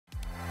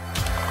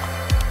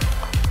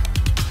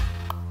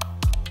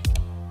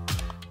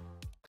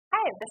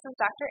this is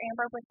Dr.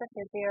 Amber with the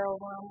Physio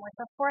Room with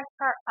the fourth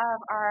part of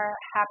our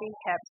Happy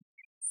Hips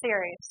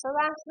series. So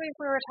last week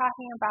we were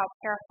talking about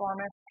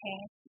piriformis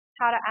pain,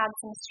 how to add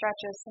some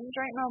stretches, some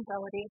joint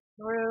mobility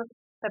through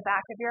the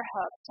back of your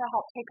hip to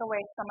help take away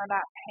some of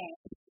that pain.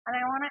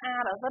 And I want to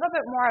add a little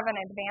bit more of an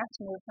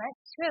advanced movement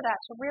to that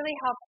to really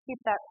help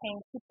keep that pain,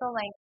 keep the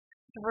length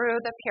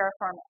through the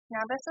piriformis.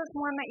 Now this is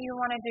one that you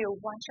want to do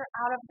once you're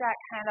out of that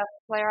kind of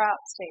flare-up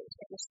stage.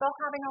 If you're still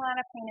having a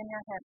lot of pain in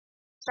your hip,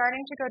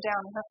 starting to go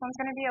down, this one's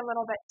going to be a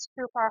little bit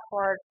too far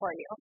forward for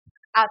you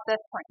at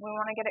this point. We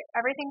want to get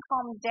everything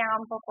calmed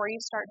down before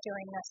you start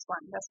doing this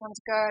one. This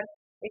one's good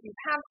if you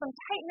have some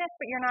tightness,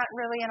 but you're not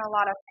really in a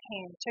lot of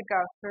pain to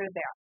go through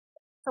there.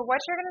 So what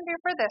you're going to do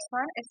for this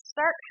one is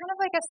start kind of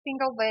like a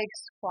single leg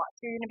squat.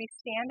 So you're going to be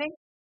standing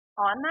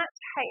on that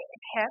tight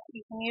hip.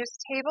 You can use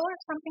table or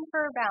something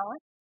for a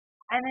balance.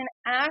 And then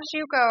as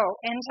you go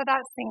into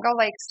that single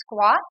leg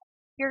squat,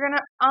 you're going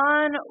to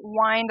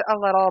unwind a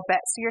little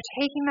bit. So you're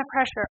taking the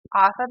pressure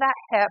off of that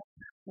hip,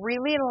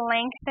 really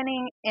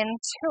lengthening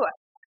into it.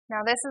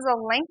 Now this is a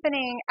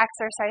lengthening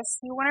exercise.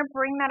 So you want to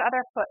bring that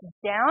other foot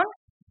down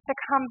to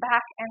come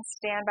back and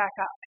stand back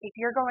up. If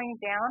you're going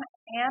down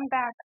and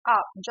back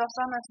up just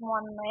on this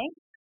one leg,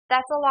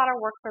 that's a lot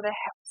of work for the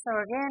hip. So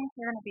again,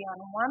 you're going to be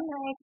on one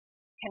leg,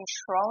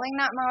 controlling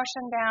that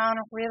motion down,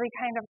 really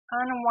kind of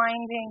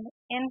unwinding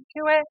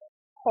into it,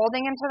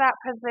 holding into that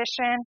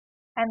position,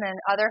 and then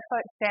other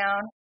foot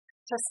down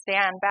to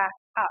stand back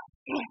up.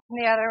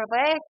 The other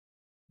leg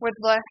would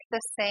look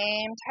the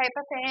same type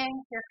of thing.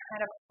 You're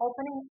kind of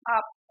opening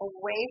up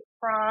away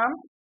from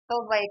the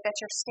leg that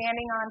you're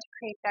standing on to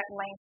create that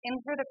length in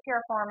through the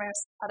piriformis,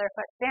 other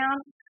foot down,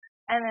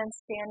 and then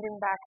standing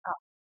back up.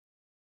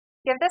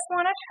 Give this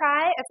one a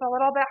try. It's a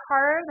little bit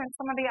harder than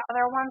some of the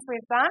other ones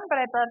we've done,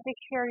 but I'd love to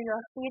hear your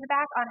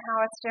feedback on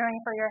how it's doing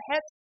for your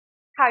hips,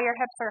 how your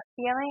hips are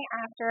feeling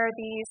after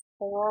these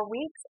 4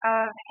 weeks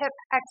of hip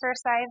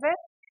exercises.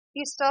 If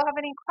you still have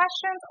any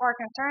questions or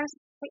concerns,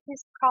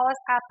 please call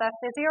us at the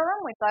Physio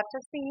Room. We'd love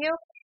to see you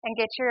and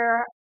get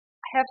your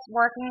hips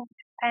working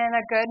in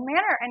a good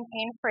manner and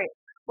pain-free.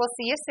 We'll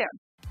see you soon.